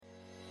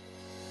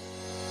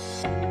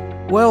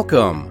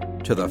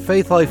Welcome to the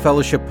Faith Life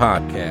Fellowship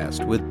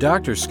Podcast with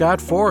Dr. Scott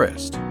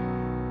Forrest.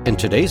 In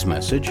today's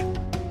message,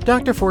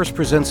 Dr. Forrest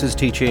presents his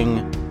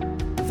teaching,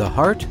 The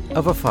Heart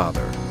of a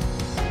Father.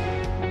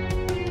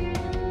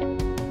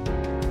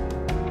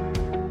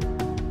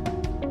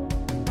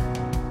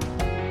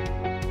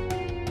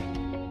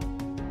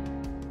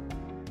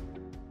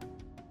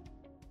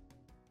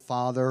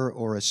 Father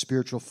or a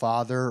spiritual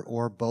father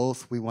or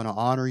both, we want to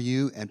honor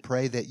you and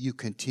pray that you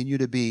continue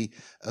to be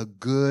a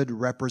good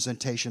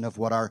representation of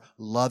what our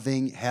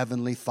loving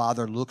Heavenly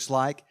Father looks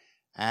like,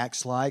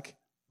 acts like,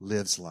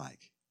 lives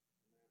like.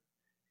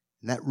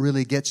 And that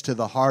really gets to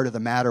the heart of the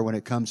matter when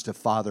it comes to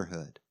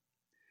fatherhood.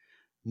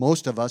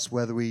 Most of us,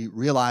 whether we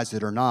realize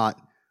it or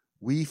not,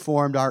 we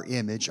formed our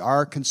image,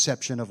 our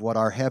conception of what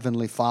our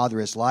Heavenly Father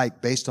is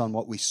like based on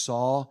what we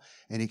saw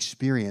and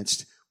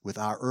experienced with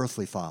our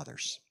earthly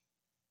fathers.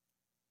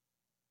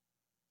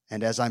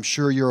 And as I'm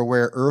sure you're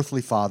aware,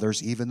 earthly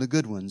fathers, even the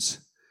good ones,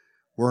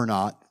 were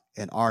not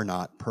and are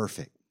not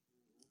perfect.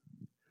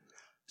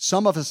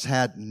 Some of us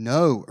had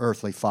no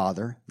earthly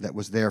father that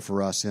was there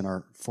for us in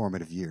our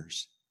formative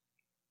years.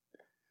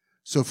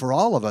 So for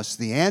all of us,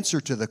 the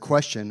answer to the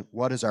question,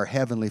 what is our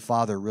Heavenly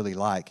Father really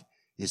like,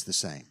 is the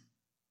same.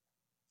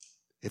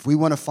 If we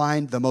want to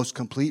find the most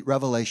complete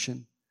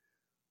revelation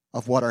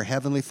of what our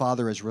Heavenly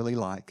Father is really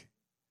like,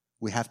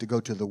 we have to go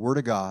to the Word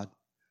of God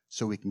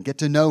so we can get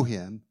to know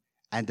Him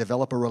and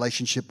develop a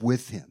relationship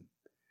with Him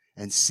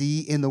and see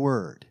in the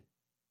Word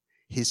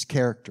His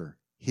character,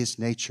 His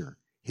nature,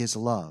 His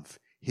love,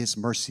 His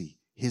mercy,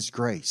 His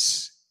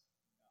grace.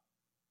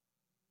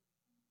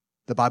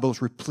 The Bible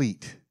is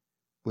replete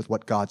with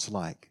what God's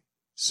like.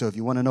 So if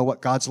you want to know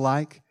what God's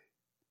like,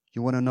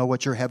 you want to know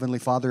what your Heavenly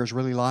Father is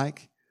really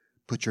like,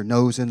 put your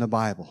nose in the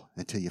Bible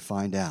until you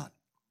find out.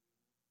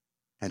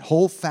 And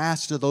hold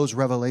fast to those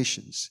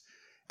revelations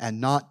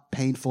and not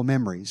painful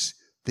memories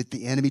that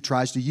the enemy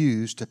tries to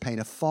use to paint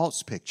a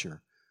false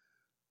picture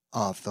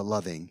of the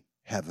loving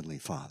Heavenly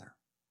Father.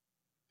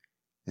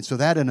 And so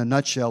that in a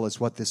nutshell is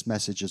what this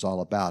message is all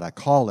about. I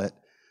call it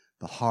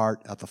the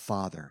heart of the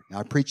Father. Now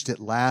I preached it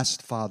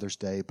last Father's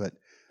Day, but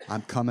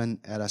I'm coming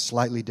at a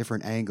slightly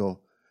different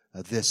angle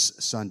this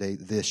Sunday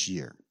this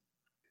year.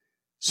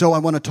 So I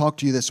want to talk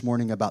to you this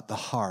morning about the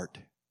heart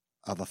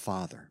of a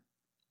father.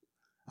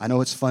 I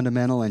know it's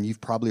fundamental and you've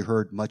probably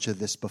heard much of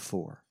this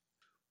before.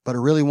 But I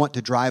really want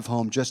to drive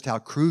home just how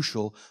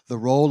crucial the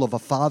role of a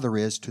father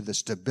is to the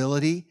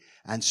stability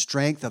and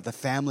strength of the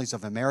families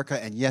of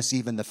America and, yes,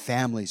 even the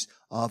families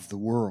of the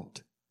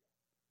world.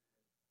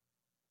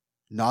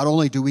 Not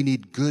only do we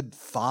need good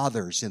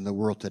fathers in the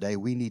world today,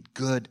 we need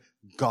good,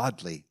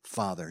 godly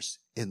fathers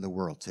in the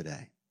world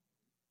today.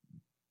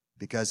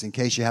 Because in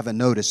case you haven't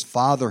noticed,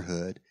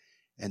 fatherhood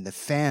and the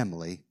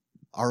family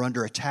are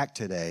under attack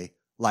today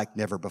like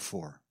never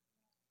before.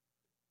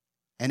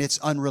 And it's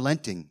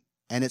unrelenting.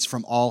 And it's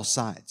from all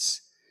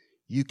sides.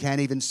 You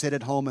can't even sit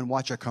at home and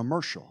watch a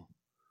commercial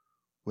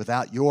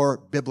without your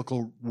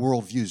biblical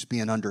worldviews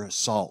being under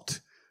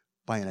assault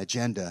by an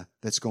agenda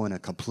that's going a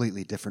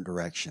completely different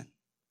direction.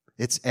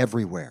 It's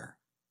everywhere.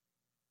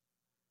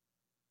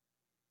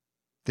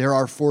 There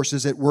are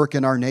forces at work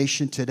in our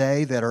nation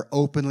today that are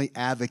openly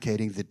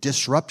advocating the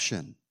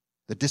disruption,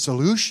 the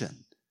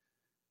dissolution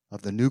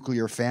of the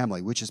nuclear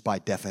family, which is by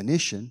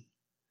definition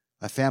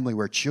a family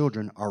where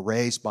children are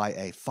raised by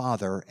a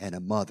father and a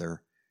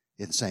mother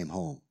in the same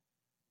home.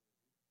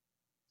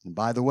 And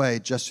by the way,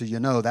 just so you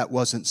know, that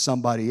wasn't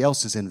somebody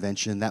else's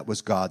invention, that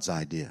was God's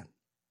idea.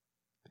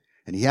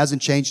 And He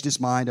hasn't changed His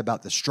mind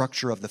about the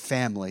structure of the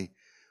family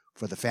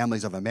for the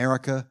families of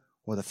America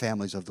or the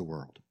families of the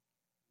world.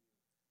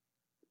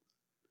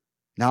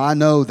 Now, I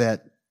know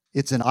that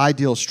it's an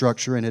ideal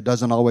structure and it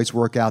doesn't always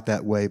work out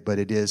that way, but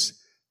it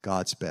is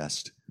God's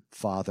best.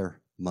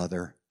 Father,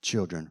 mother,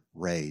 children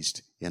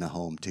raised in a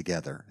home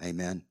together.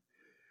 Amen.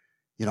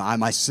 You know, I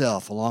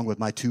myself, along with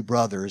my two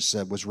brothers,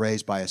 was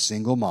raised by a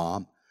single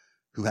mom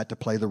who had to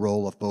play the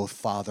role of both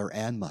father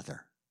and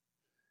mother.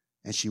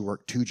 And she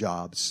worked two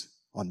jobs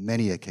on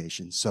many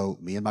occasions, so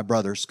me and my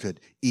brothers could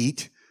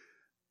eat,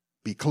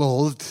 be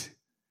clothed,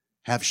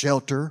 have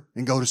shelter,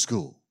 and go to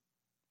school.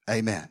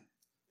 Amen.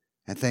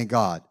 And thank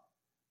God,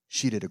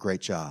 she did a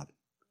great job.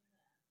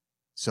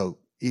 So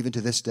even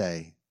to this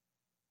day,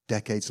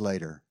 decades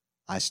later,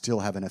 I still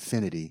have an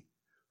affinity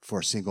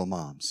for single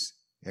moms.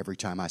 Every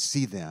time I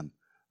see them,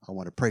 I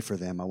want to pray for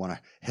them. I want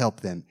to help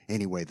them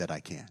any way that I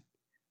can.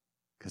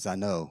 Because I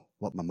know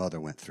what my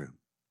mother went through.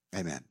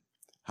 Amen.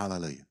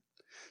 Hallelujah.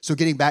 So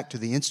getting back to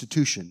the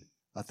institution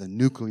of the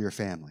nuclear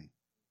family.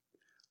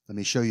 Let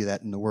me show you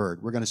that in the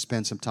Word. We're going to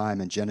spend some time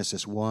in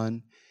Genesis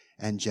 1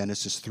 and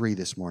Genesis 3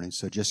 this morning.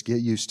 So just get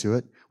used to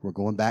it. We're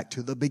going back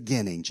to the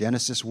beginning.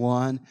 Genesis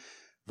 1,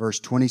 verse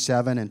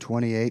 27 and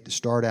 28 to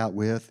start out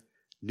with.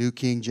 New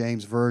King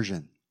James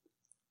Version.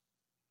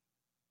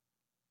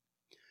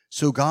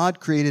 So God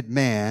created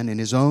man in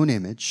His own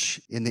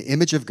image. In the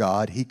image of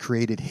God, He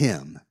created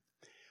him.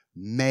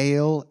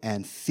 Male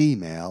and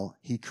female,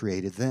 He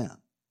created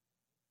them.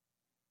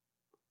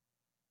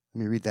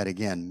 Let me read that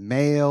again.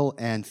 Male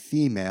and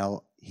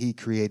female, He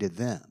created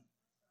them.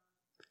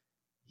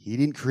 He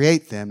didn't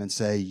create them and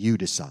say, you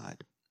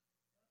decide.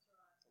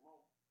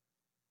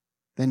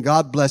 Then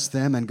God blessed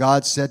them, and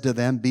God said to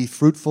them, be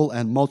fruitful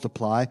and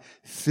multiply,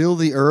 fill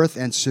the earth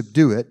and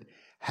subdue it,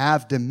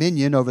 have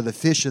dominion over the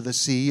fish of the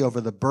sea,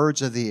 over the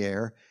birds of the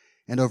air,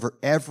 and over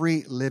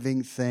every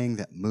living thing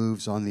that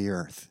moves on the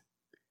earth.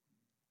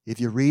 If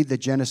you read the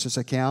Genesis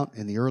account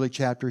in the early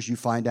chapters, you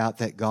find out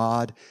that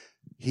God,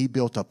 He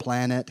built a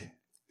planet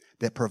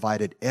that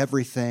provided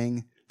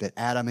everything that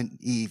Adam and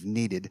Eve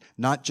needed,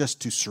 not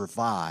just to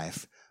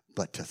survive,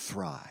 but to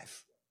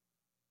thrive.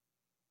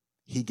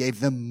 He gave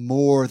them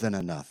more than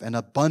enough, an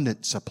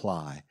abundant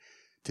supply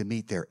to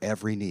meet their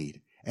every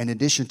need. And in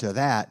addition to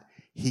that,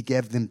 He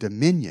gave them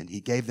dominion.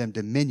 He gave them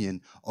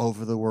dominion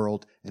over the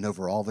world and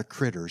over all the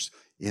critters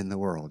in the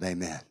world.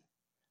 Amen.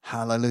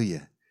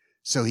 Hallelujah.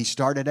 So He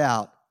started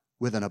out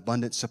with an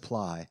abundant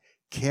supply,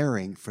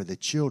 caring for the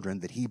children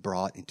that He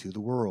brought into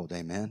the world.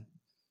 Amen.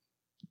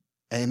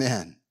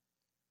 Amen.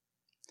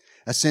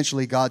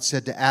 Essentially, God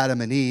said to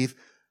Adam and Eve,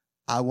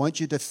 I want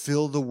you to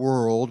fill the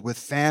world with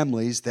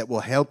families that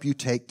will help you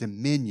take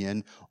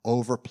dominion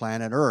over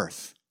planet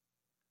Earth.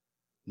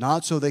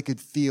 Not so they could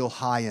feel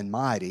high and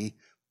mighty,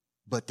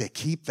 but to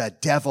keep the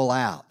devil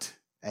out.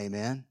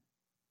 Amen.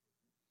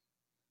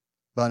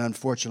 But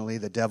unfortunately,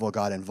 the devil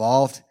got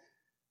involved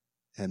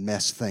and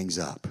messed things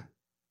up.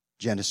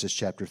 Genesis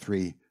chapter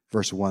 3,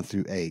 verse 1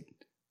 through 8,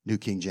 New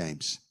King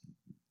James.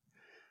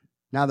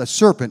 Now the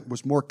serpent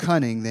was more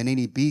cunning than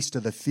any beast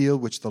of the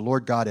field which the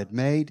Lord God had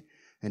made.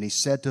 And he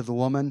said to the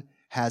woman,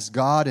 has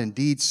God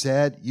indeed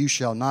said, you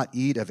shall not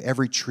eat of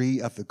every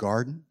tree of the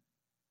garden?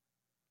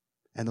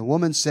 And the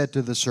woman said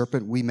to the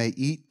serpent, we may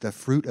eat the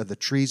fruit of the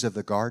trees of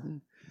the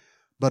garden,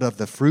 but of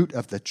the fruit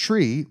of the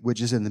tree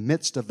which is in the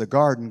midst of the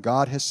garden,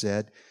 God has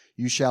said,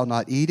 you shall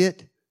not eat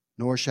it,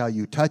 nor shall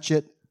you touch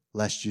it,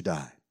 lest you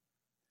die.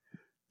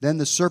 Then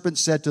the serpent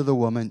said to the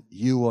woman,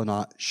 you will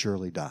not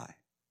surely die.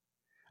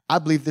 I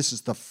believe this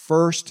is the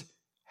first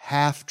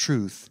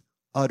half-truth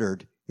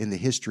uttered in the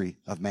history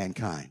of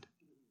mankind.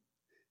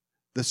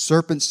 The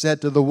serpent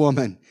said to the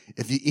woman,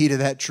 if you eat of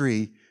that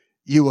tree,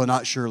 you will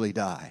not surely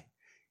die.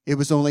 It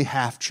was only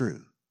half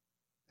true.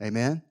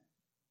 Amen?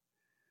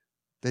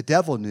 The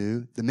devil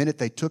knew the minute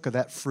they took of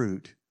that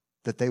fruit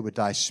that they would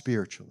die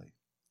spiritually.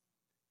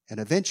 And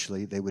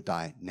eventually they would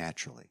die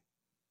naturally.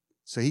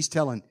 So he's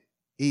telling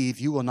Eve,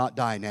 you will not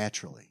die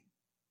naturally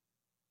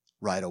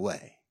right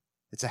away.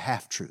 It's a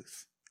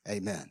half-truth.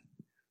 Amen.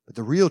 But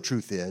the real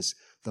truth is,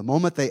 the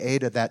moment they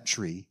ate of that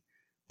tree,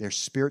 their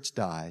spirits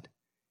died,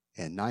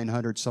 and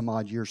 900 some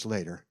odd years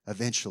later,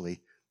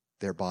 eventually,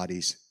 their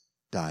bodies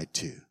died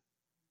too.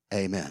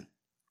 Amen.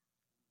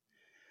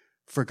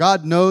 For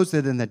God knows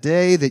that in the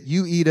day that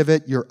you eat of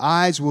it, your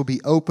eyes will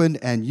be opened,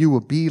 and you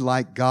will be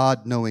like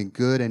God, knowing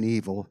good and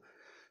evil.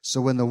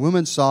 So when the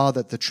woman saw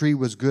that the tree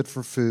was good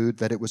for food,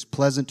 that it was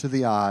pleasant to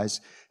the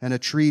eyes, and a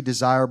tree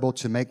desirable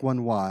to make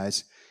one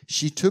wise,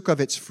 she took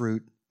of its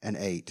fruit and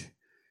ate.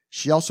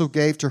 She also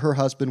gave to her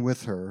husband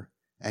with her,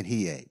 and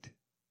he ate.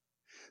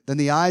 Then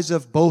the eyes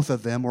of both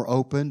of them were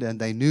opened, and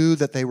they knew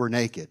that they were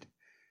naked.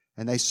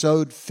 And they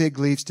sewed fig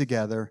leaves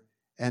together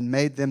and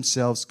made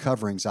themselves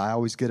coverings. I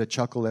always get a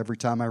chuckle every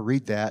time I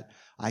read that.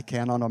 I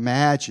cannot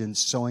imagine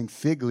sewing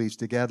fig leaves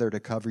together to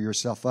cover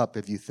yourself up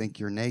if you think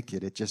you're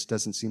naked. It just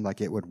doesn't seem like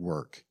it would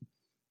work.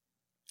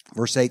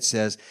 Verse 8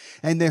 says,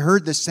 and they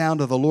heard the sound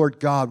of the Lord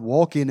God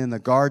walking in the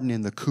garden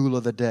in the cool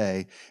of the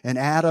day. And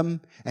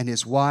Adam and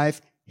his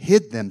wife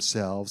hid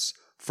themselves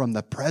from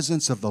the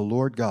presence of the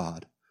Lord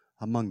God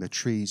among the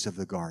trees of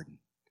the garden.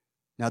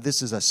 Now,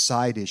 this is a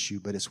side issue,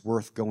 but it's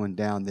worth going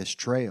down this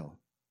trail.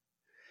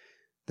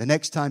 The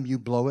next time you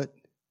blow it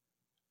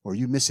or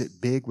you miss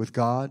it big with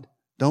God,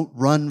 don't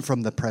run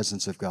from the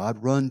presence of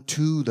God. Run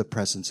to the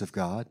presence of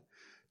God.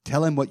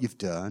 Tell Him what you've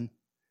done.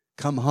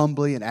 Come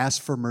humbly and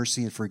ask for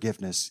mercy and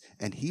forgiveness,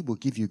 and He will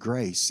give you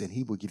grace, and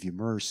He will give you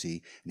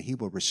mercy, and He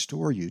will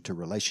restore you to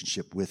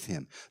relationship with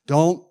Him.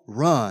 Don't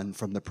run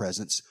from the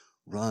presence.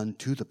 Run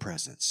to the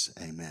presence.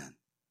 Amen.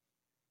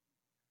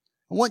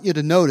 I want you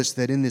to notice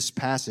that in this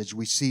passage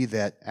we see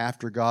that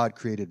after God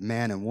created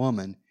man and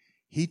woman,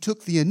 He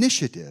took the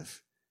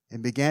initiative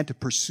and began to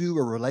pursue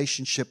a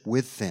relationship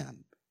with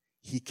them.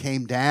 He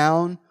came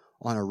down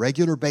on a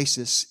regular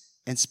basis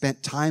and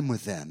spent time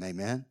with them.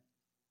 Amen.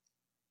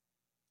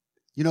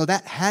 You know,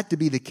 that had to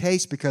be the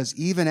case because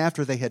even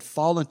after they had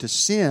fallen to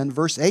sin,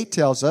 verse 8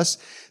 tells us,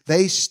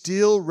 they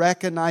still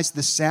recognized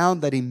the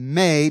sound that He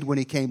made when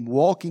He came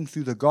walking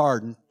through the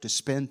garden to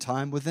spend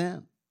time with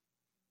them.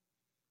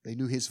 They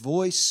knew His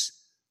voice,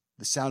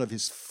 the sound of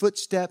His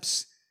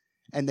footsteps,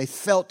 and they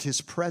felt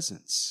His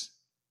presence.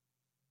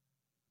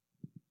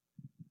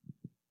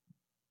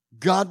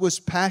 God was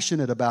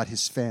passionate about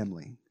His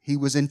family. He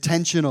was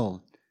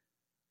intentional,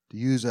 to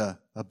use a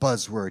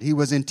buzzword. He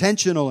was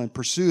intentional and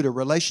pursued a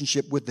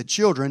relationship with the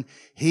children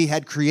He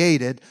had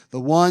created, the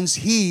ones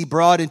He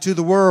brought into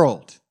the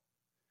world,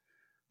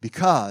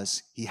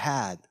 because He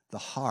had the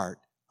heart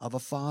of a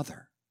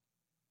father.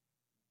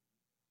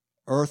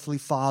 Earthly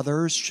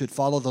fathers should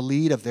follow the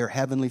lead of their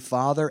heavenly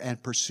Father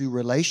and pursue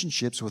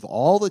relationships with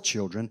all the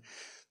children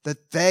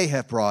that they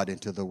have brought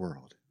into the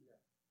world.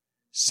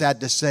 Sad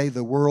to say,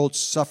 the world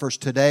suffers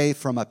today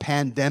from a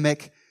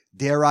pandemic,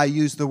 dare I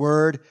use the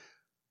word,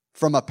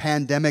 from a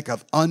pandemic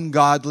of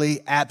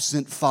ungodly,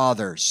 absent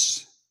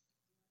fathers.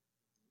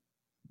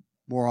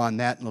 More on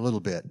that in a little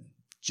bit.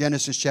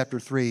 Genesis chapter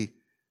 3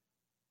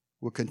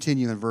 will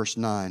continue in verse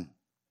 9.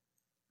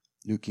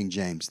 New King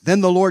James.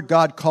 Then the Lord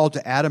God called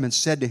to Adam and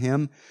said to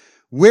him,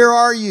 "Where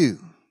are you?"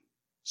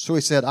 So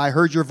he said, "I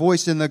heard your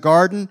voice in the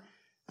garden,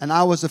 and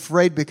I was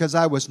afraid because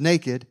I was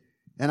naked,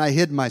 and I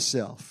hid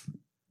myself."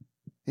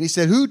 And he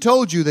said, "Who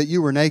told you that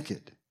you were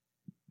naked?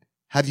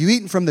 Have you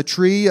eaten from the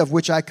tree of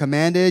which I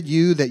commanded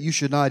you that you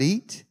should not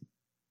eat?"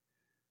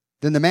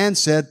 Then the man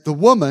said, "The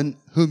woman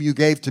whom you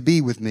gave to be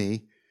with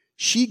me,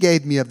 she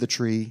gave me of the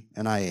tree,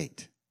 and I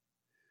ate."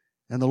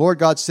 And the Lord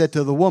God said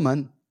to the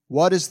woman,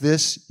 "What is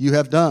this you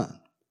have done?"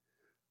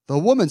 The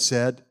woman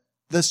said,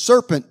 "The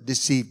serpent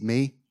deceived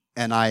me,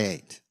 and I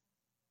ate."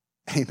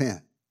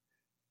 Amen.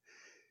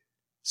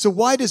 So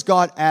why does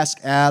God ask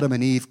Adam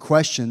and Eve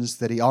questions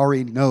that He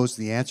already knows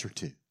the answer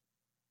to?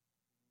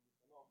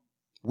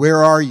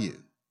 Where are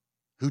you?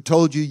 Who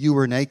told you you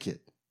were naked?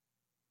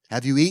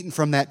 Have you eaten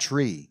from that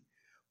tree?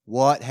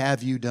 What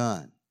have you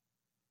done?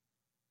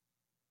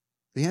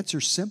 The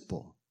answer's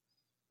simple.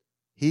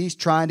 He's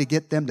trying to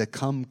get them to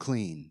come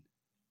clean,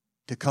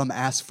 to come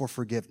ask for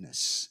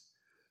forgiveness,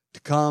 to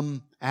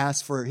come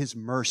ask for His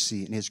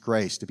mercy and His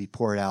grace to be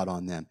poured out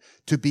on them,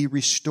 to be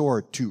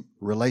restored to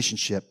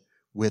relationship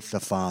with the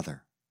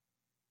Father.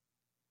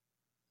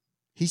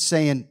 He's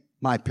saying,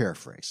 my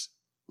paraphrase,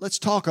 let's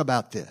talk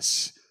about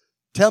this.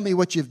 Tell me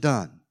what you've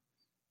done.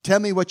 Tell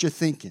me what you're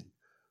thinking.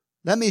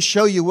 Let me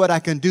show you what I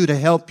can do to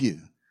help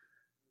you.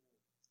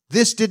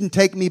 This didn't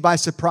take me by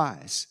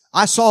surprise.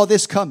 I saw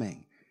this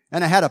coming,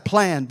 and I had a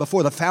plan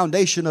before the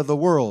foundation of the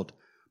world,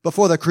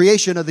 before the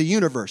creation of the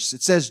universe.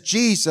 It says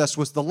Jesus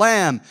was the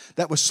Lamb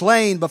that was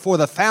slain before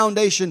the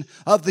foundation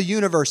of the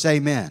universe.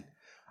 Amen.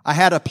 I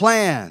had a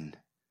plan.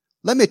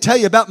 Let me tell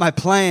you about my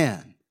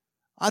plan.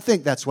 I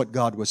think that's what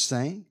God was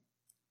saying.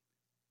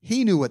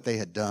 He knew what they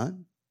had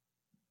done.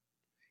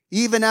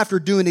 Even after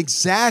doing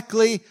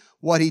exactly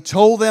what He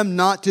told them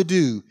not to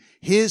do,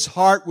 His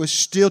heart was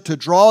still to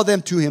draw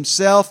them to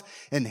Himself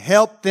and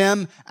help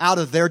them out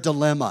of their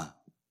dilemma.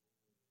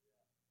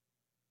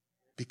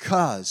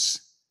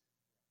 Because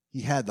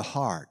He had the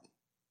heart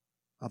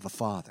of a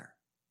father.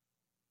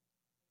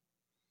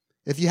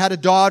 If you had a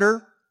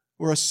daughter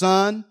or a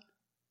son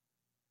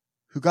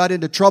who got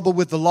into trouble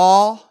with the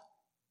law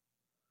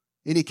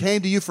and he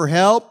came to you for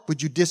help,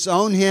 would you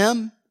disown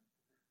him?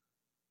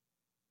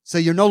 Say,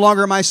 "You're no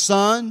longer my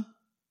son.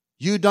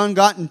 You done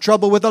got in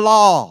trouble with the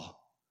law.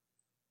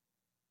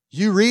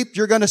 You reaped,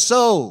 you're going to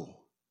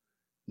sow."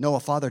 No, a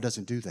father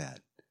doesn't do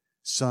that.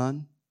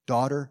 Son,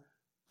 daughter,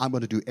 I'm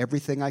going to do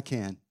everything I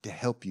can to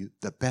help you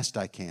the best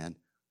I can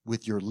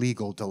with your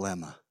legal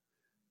dilemma.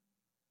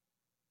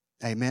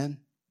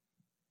 Amen?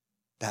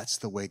 That's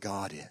the way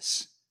God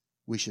is.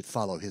 We should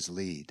follow His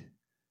lead.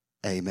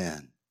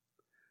 Amen.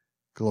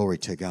 Glory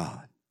to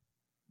God.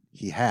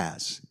 He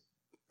has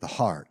the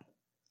heart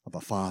of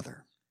a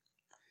father.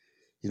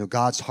 You know,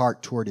 God's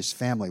heart toward His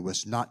family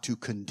was not to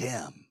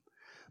condemn,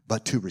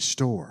 but to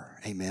restore.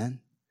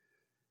 Amen.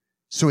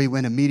 So He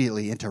went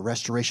immediately into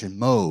restoration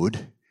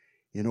mode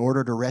in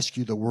order to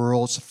rescue the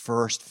world's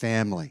first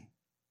family.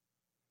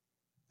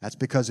 That's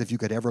because if you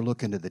could ever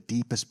look into the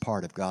deepest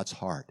part of God's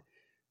heart,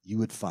 you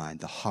would find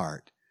the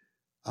heart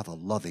of a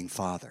loving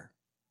Father.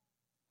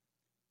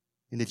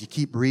 And if you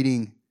keep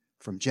reading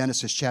from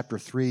Genesis chapter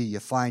 3, you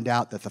find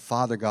out that the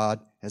Father God,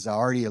 as I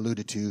already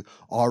alluded to,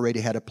 already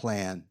had a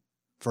plan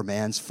for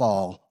man's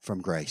fall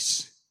from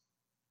grace.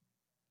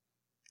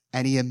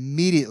 And He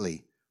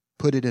immediately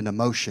put it into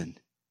motion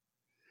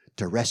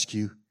to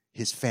rescue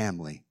His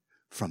family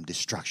from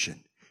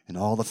destruction and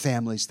all the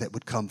families that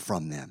would come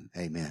from them.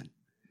 Amen.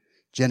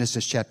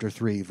 Genesis chapter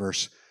 3,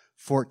 verse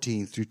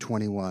 14 through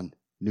 21,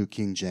 New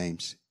King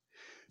James.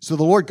 So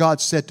the Lord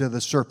God said to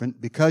the serpent,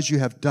 "Because you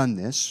have done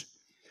this,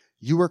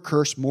 you are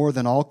cursed more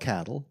than all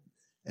cattle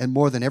and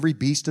more than every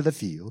beast of the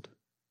field.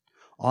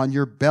 On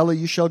your belly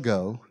you shall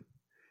go,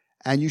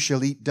 and you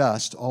shall eat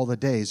dust all the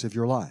days of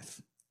your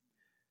life.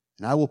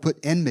 And I will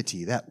put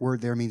enmity," that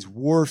word there means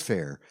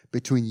warfare,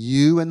 "between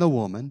you and the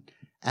woman,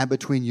 and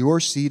between your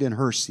seed and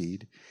her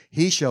seed.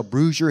 He shall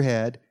bruise your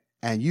head,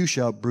 and you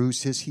shall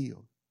bruise his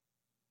heel."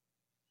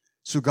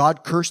 So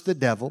God cursed the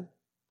devil,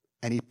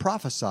 and He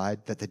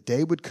prophesied that the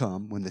day would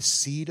come when the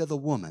seed of the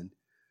woman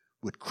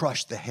would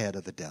crush the head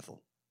of the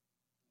devil.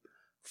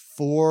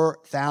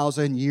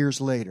 4,000 years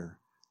later,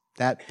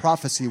 that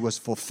prophecy was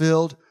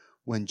fulfilled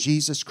when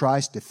Jesus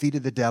Christ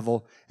defeated the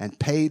devil and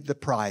paid the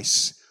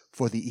price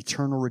for the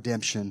eternal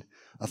redemption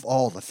of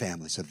all the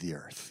families of the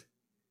earth.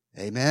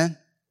 Amen?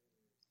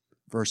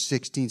 Verse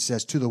 16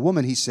 says, "To the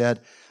woman He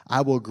said,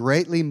 I will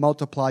greatly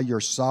multiply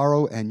your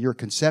sorrow and your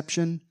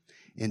conception.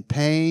 In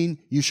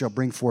pain you shall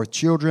bring forth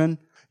children.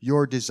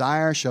 Your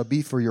desire shall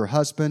be for your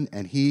husband,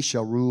 and he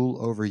shall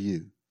rule over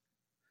you.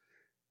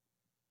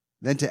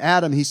 Then to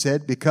Adam he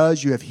said,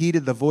 because you have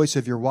heeded the voice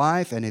of your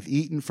wife, and have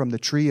eaten from the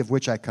tree of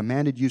which I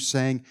commanded you,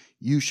 saying,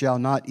 you shall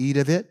not eat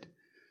of it,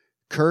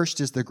 cursed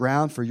is the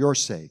ground for your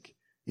sake.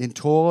 In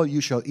toil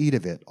you shall eat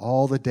of it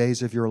all the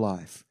days of your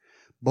life.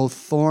 Both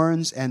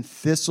thorns and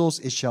thistles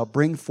it shall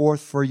bring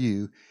forth for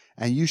you,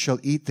 and you shall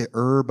eat the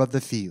herb of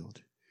the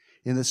field.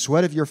 In the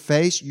sweat of your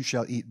face you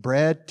shall eat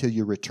bread till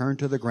you return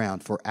to the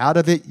ground. For out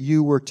of it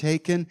you were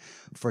taken,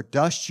 for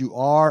dust you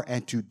are,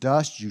 and to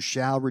dust you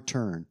shall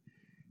return.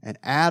 And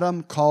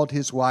Adam called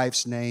his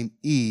wife's name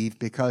Eve,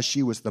 because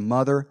she was the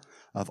mother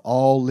of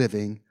all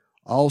living.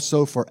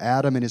 Also for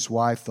Adam and his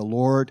wife the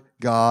Lord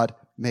God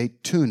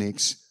made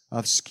tunics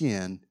of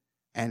skin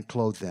and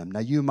clothed them. Now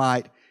you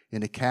might,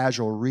 in a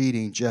casual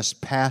reading,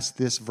 just pass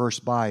this verse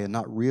by and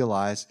not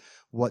realize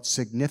what's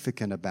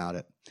significant about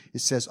it. It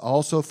says,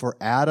 also for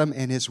Adam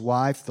and his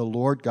wife the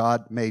Lord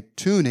God made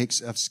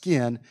tunics of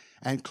skin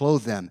and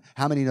clothed them.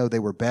 How many know they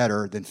were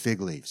better than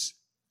fig leaves?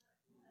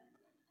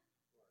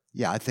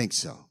 Yeah, I think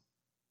so.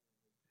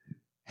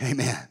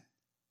 Amen.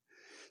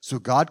 So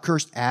God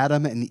cursed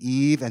Adam and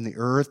Eve and the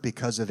earth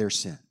because of their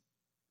sin.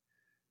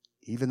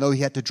 Even though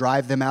he had to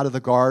drive them out of the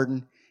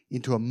garden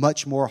into a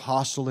much more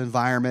hostile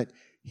environment,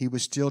 he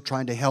was still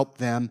trying to help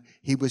them.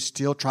 He was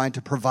still trying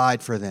to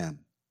provide for them.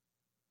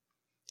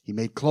 He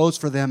made clothes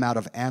for them out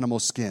of animal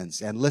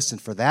skins. And listen,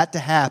 for that to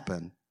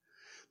happen,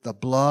 the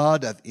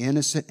blood of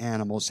innocent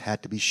animals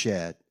had to be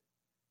shed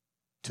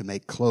to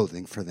make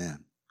clothing for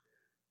them,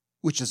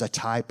 which is a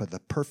type of the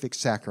perfect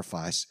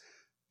sacrifice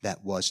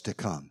that was to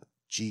come,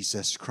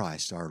 Jesus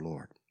Christ our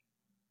Lord.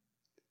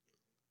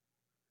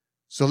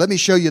 So let me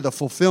show you the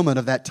fulfillment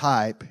of that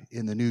type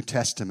in the New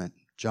Testament.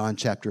 John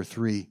chapter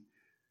 3,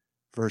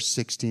 verse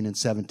 16 and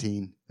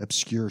 17,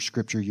 obscure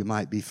scripture you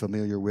might be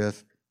familiar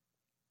with.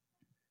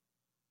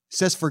 It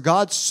says, for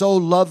God so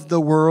loved the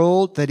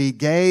world that he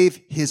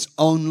gave his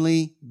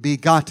only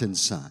begotten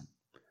Son,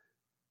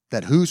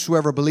 that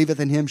whosoever believeth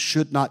in him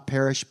should not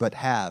perish, but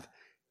have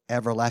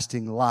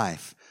everlasting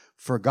life.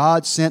 For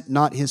God sent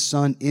not his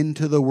Son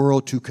into the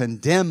world to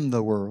condemn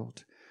the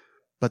world,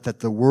 but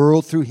that the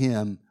world through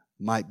him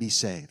might be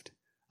saved.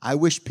 I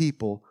wish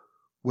people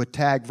would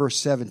tag verse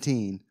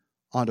 17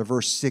 onto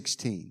verse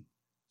 16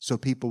 so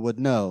people would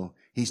know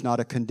he's not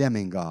a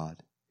condemning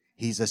God.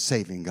 He's a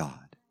saving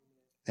God.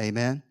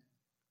 Amen?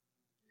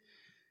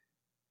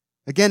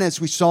 Again, as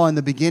we saw in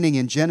the beginning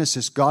in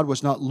Genesis, God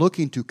was not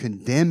looking to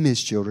condemn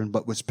his children,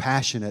 but was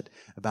passionate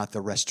about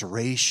the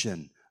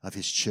restoration of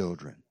his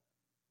children.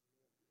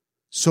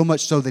 So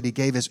much so that he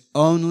gave his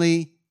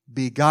only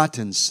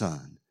begotten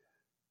Son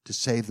to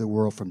save the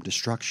world from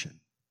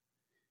destruction.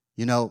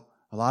 You know,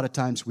 a lot of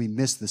times we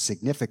miss the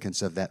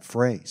significance of that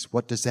phrase.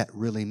 What does that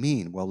really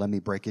mean? Well, let me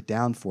break it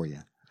down for you.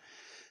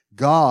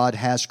 God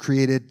has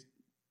created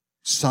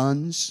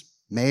sons,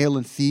 male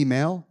and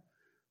female,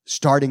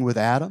 starting with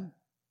Adam.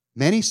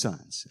 Many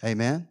sons,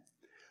 amen?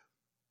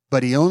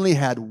 But he only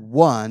had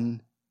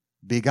one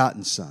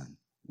begotten Son.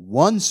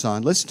 One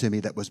Son, listen to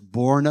me, that was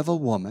born of a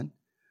woman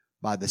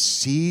by the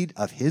seed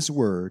of his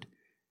word.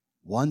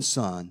 One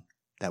Son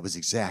that was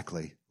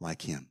exactly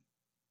like him.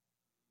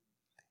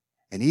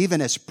 And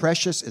even as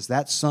precious as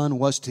that Son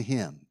was to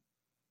him,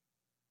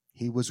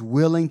 he was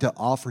willing to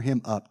offer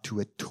him up to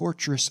a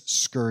torturous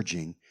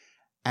scourging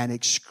and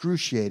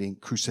excruciating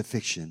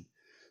crucifixion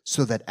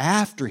so that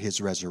after his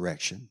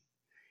resurrection,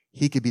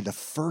 he could be the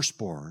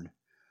firstborn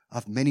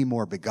of many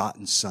more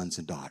begotten sons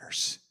and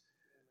daughters.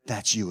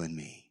 That's you and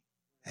me.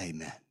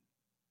 Amen.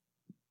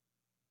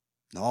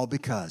 And all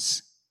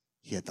because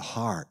he had the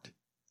heart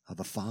of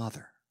a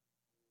father.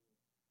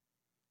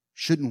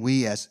 Shouldn't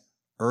we as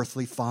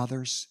earthly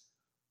fathers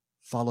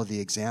follow the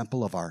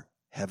example of our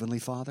heavenly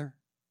Father?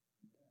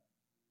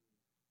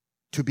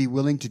 To be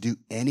willing to do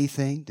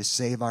anything to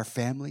save our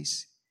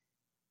families,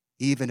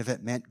 even if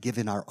it meant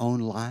giving our own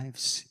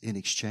lives in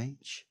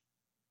exchange?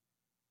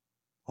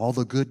 All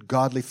the good,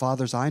 godly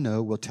fathers I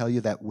know will tell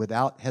you that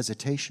without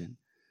hesitation,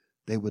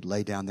 they would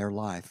lay down their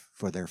life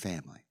for their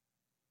family,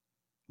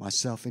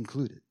 myself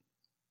included.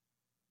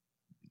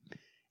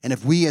 And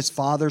if we as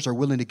fathers are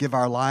willing to give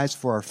our lives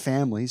for our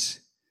families,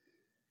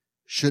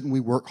 shouldn't we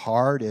work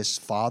hard as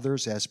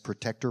fathers, as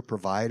protector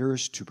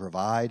providers, to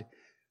provide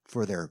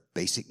for their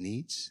basic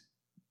needs?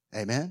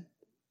 Amen?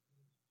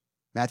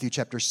 Matthew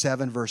chapter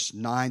 7, verse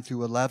 9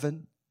 through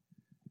 11.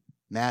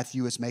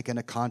 Matthew is making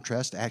a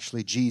contrast,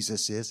 actually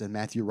Jesus is, and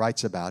Matthew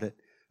writes about it,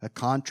 a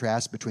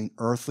contrast between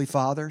earthly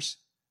fathers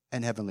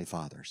and heavenly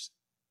fathers.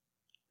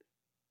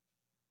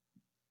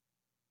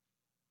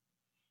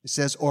 It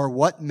says, or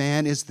what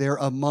man is there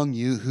among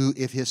you who,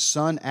 if his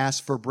son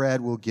asks for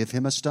bread, will give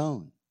him a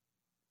stone?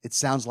 It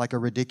sounds like a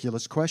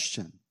ridiculous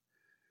question,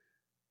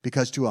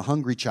 because to a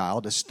hungry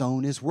child, a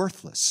stone is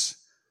worthless,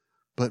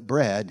 but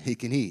bread he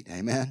can eat.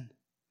 Amen?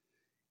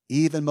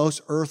 Even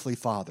most earthly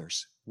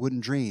fathers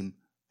wouldn't dream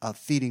of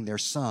feeding their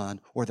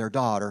son or their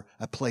daughter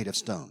a plate of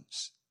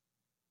stones.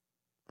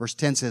 Verse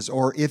 10 says,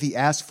 or if he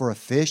asks for a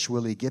fish,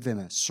 will he give him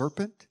a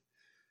serpent?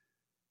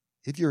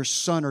 If your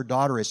son or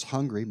daughter is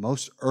hungry,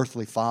 most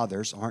earthly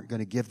fathers aren't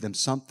going to give them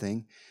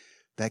something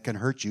that can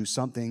hurt you,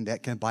 something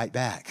that can bite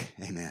back.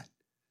 Amen.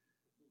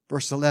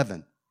 Verse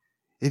 11.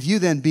 If you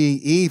then being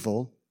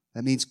evil,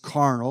 that means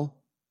carnal,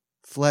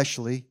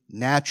 fleshly,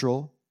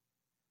 natural,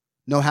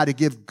 know how to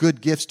give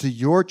good gifts to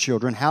your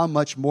children, how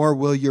much more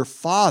will your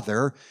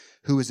Father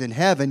who is in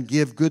heaven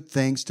give good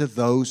things to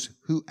those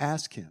who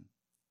ask Him?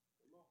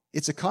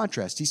 It's a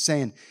contrast. He's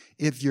saying,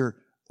 if your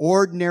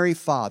ordinary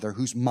father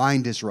whose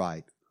mind is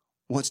right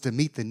wants to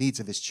meet the needs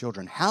of his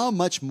children, how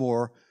much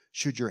more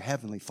should your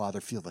heavenly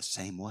Father feel the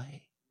same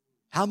way?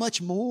 How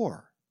much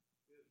more?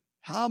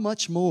 How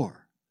much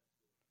more?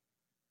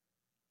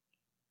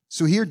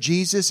 So here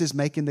Jesus is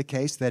making the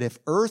case that if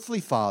earthly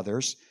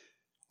fathers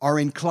are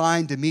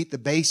inclined to meet the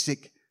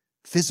basic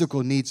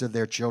physical needs of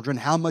their children,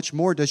 how much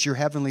more does your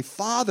heavenly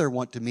Father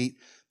want to meet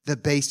the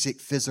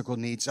basic physical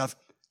needs of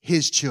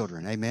His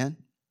children? Amen?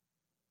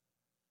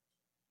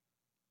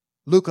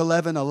 Luke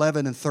 11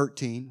 through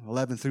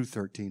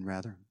 13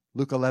 rather.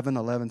 Luke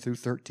 11 through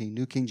 13,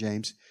 New King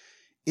James,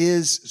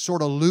 is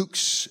sort of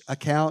Luke's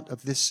account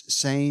of this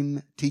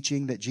same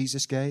teaching that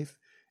Jesus gave.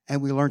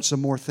 And we learn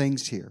some more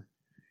things here.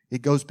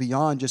 It goes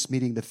beyond just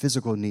meeting the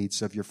physical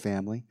needs of your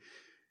family.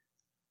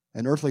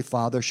 An earthly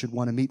father should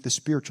want to meet the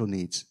spiritual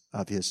needs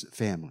of his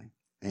family.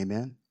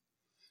 Amen.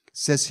 It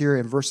says here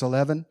in verse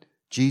 11,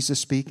 Jesus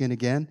speaking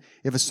again,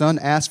 if a son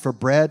asks for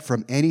bread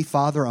from any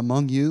father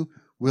among you,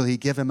 will he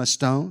give him a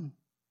stone?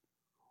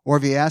 Or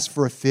if he asks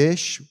for a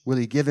fish, will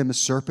he give him a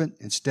serpent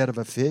instead of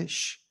a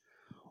fish?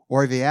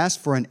 Or if he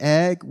asks for an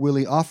egg, will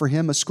he offer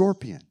him a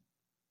scorpion?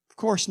 Of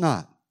course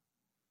not.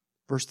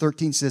 Verse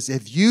 13 says,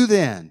 if you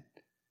then,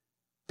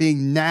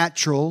 being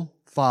natural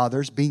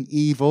fathers, being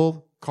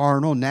evil,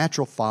 carnal,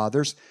 natural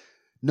fathers,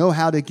 know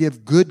how to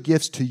give good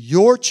gifts to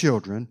your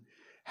children,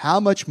 how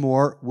much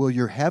more will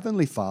your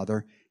heavenly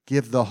Father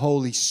give the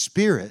Holy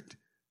Spirit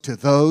to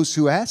those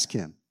who ask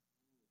Him?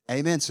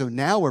 Amen. So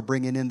now we're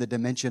bringing in the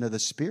dimension of the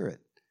Spirit.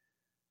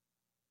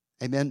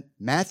 Amen.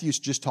 Matthew's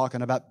just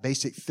talking about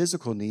basic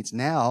physical needs.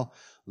 Now,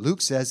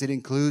 Luke says it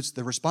includes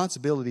the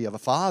responsibility of a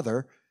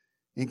father,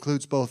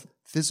 includes both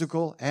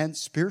physical and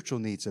spiritual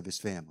needs of his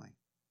family.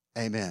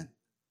 Amen.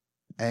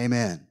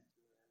 Amen.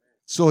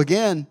 So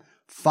again,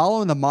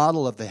 following the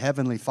model of the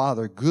Heavenly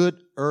Father, good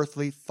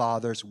earthly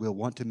fathers will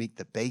want to meet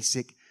the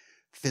basic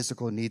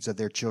physical needs of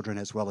their children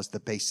as well as the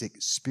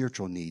basic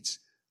spiritual needs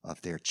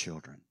of their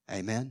children.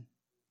 Amen.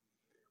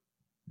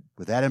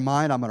 With that in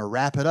mind, I'm going to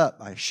wrap it up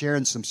by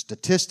sharing some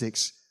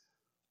statistics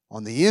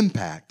on the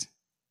impact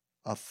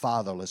of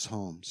fatherless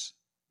homes,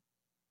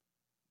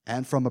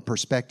 and from a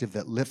perspective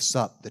that lifts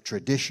up the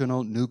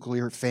traditional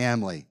nuclear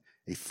family,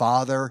 a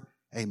father,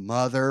 a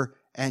mother,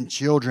 and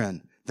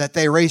children that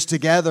they raise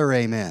together.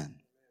 Amen.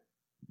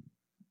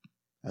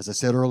 As I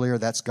said earlier,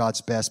 that's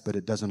God's best, but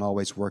it doesn't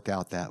always work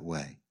out that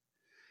way.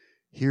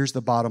 Here's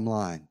the bottom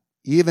line.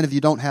 Even if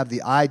you don't have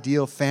the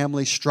ideal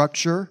family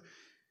structure,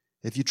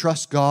 if you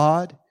trust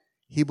God,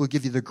 He will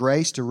give you the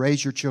grace to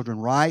raise your children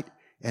right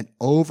and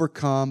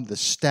overcome the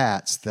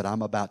stats that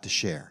I'm about to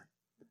share.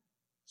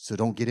 So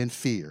don't get in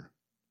fear.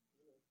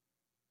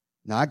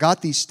 Now, I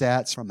got these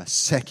stats from a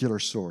secular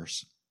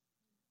source.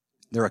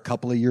 They're a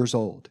couple of years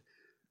old.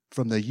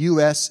 From the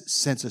U.S.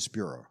 Census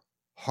Bureau.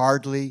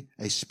 Hardly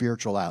a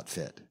spiritual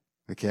outfit.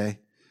 Okay?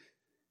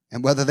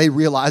 And whether they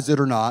realize it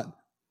or not,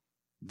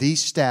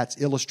 these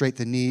stats illustrate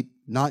the need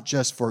not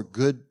just for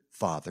good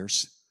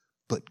fathers,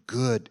 but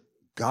good,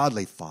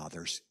 godly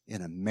fathers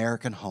in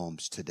American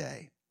homes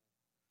today.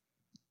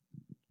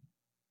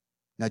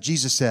 Now,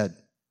 Jesus said,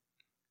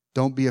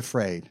 don't be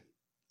afraid.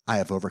 I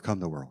have overcome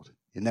the world.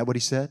 Isn't that what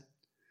He said?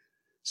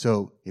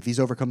 So, if He's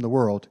overcome the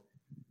world,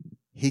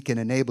 He can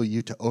enable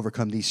you to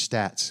overcome these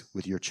stats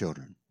with your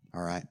children.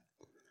 All right?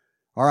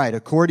 All right,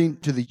 according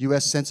to the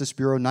U.S. Census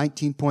Bureau,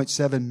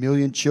 19.7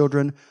 million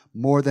children,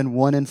 more than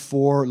 1 in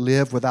 4,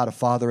 live without a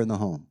father in the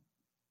home.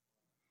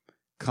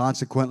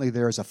 Consequently,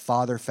 there is a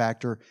father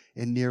factor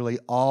in nearly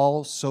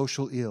all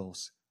social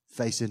ills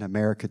facing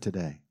America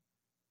today.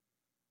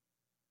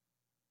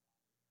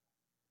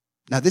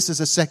 Now, this is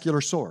a secular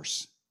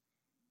source.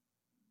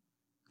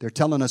 They're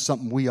telling us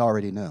something we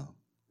already know.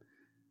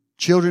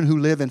 Children who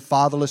live in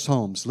fatherless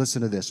homes,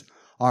 listen to this,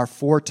 are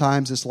 4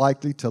 times as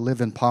likely to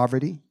live in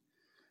poverty,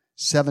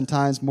 7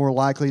 times more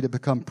likely to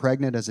become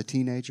pregnant as a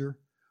teenager,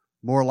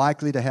 more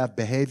likely to have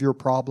behavioral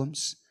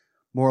problems,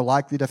 more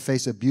likely to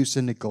face abuse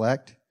and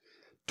neglect,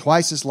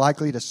 twice as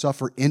likely to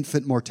suffer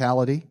infant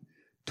mortality,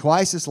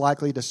 twice as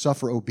likely to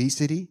suffer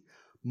obesity,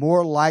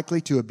 more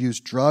likely to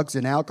abuse drugs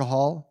and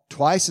alcohol,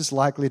 twice as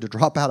likely to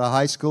drop out of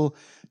high school,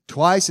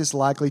 twice as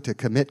likely to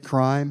commit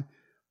crime,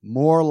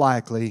 more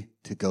likely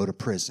to go to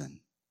prison.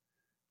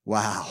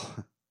 Wow.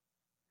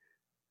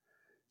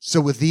 So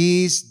with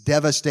these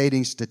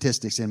devastating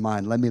statistics in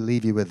mind, let me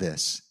leave you with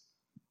this.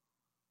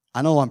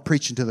 I know I'm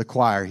preaching to the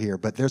choir here,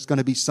 but there's going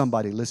to be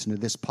somebody listening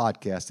to this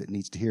podcast that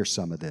needs to hear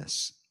some of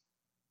this.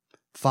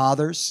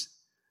 Fathers,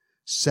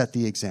 set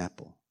the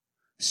example.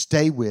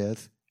 Stay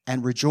with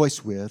and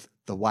rejoice with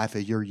the wife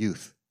of your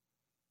youth.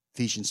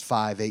 Ephesians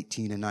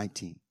 5:18 and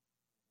 19.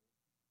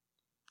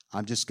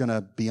 I'm just going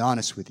to be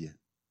honest with you.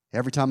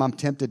 Every time I'm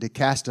tempted to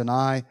cast an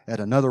eye at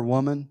another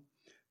woman,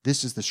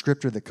 this is the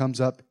scripture that comes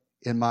up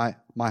in my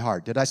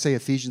heart. Did I say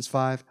Ephesians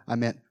 5? I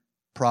meant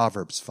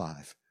Proverbs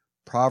 5.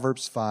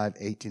 Proverbs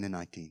 5:18 and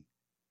 19. It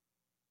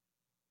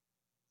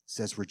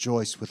says,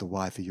 rejoice with the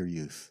wife of your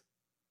youth.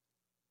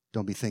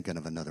 Don't be thinking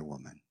of another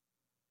woman.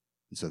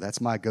 And so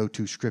that's my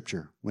go-to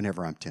scripture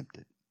whenever I'm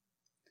tempted.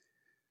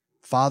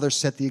 Father,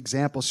 set the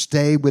example.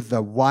 Stay with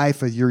the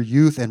wife of your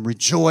youth and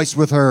rejoice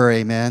with her.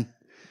 Amen.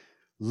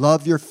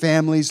 Love your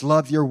families,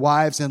 love your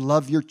wives, and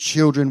love your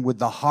children with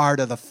the heart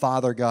of the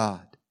Father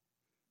God.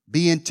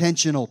 Be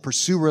intentional.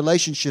 Pursue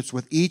relationships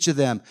with each of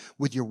them,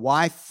 with your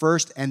wife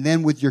first and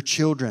then with your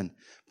children.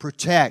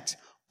 Protect,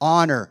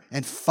 honor,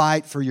 and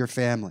fight for your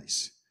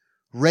families.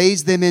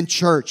 Raise them in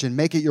church and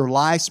make it your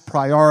life's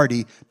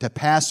priority to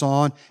pass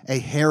on a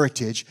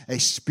heritage, a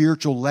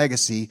spiritual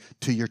legacy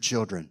to your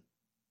children.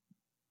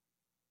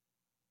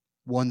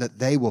 One that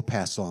they will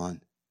pass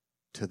on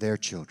to their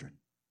children.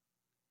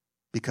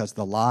 Because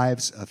the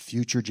lives of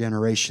future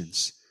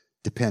generations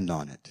depend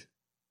on it.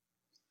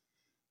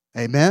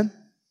 Amen?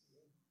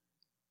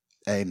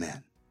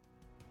 Amen.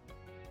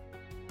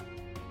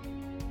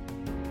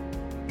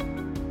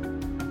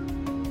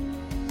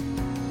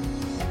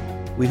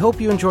 We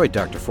hope you enjoyed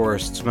Dr.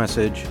 Forrest's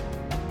message,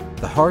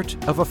 The Heart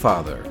of a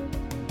Father.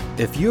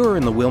 If you're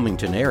in the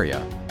Wilmington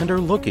area and are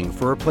looking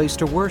for a place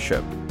to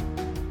worship,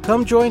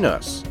 come join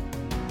us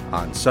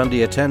on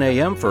Sunday at 10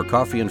 a.m. for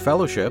coffee and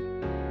fellowship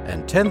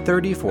and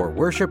 10:30 for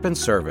worship and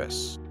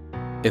service.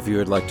 If you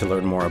would like to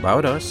learn more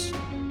about us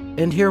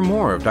and hear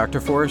more of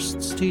Dr.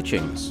 Forrest's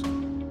teachings,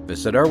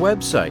 visit our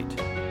website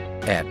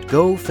at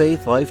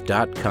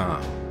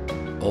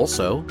gofaithlife.com.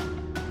 Also,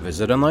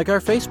 visit and like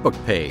our Facebook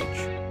page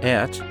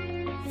at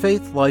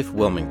Faith Life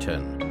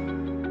Wilmington.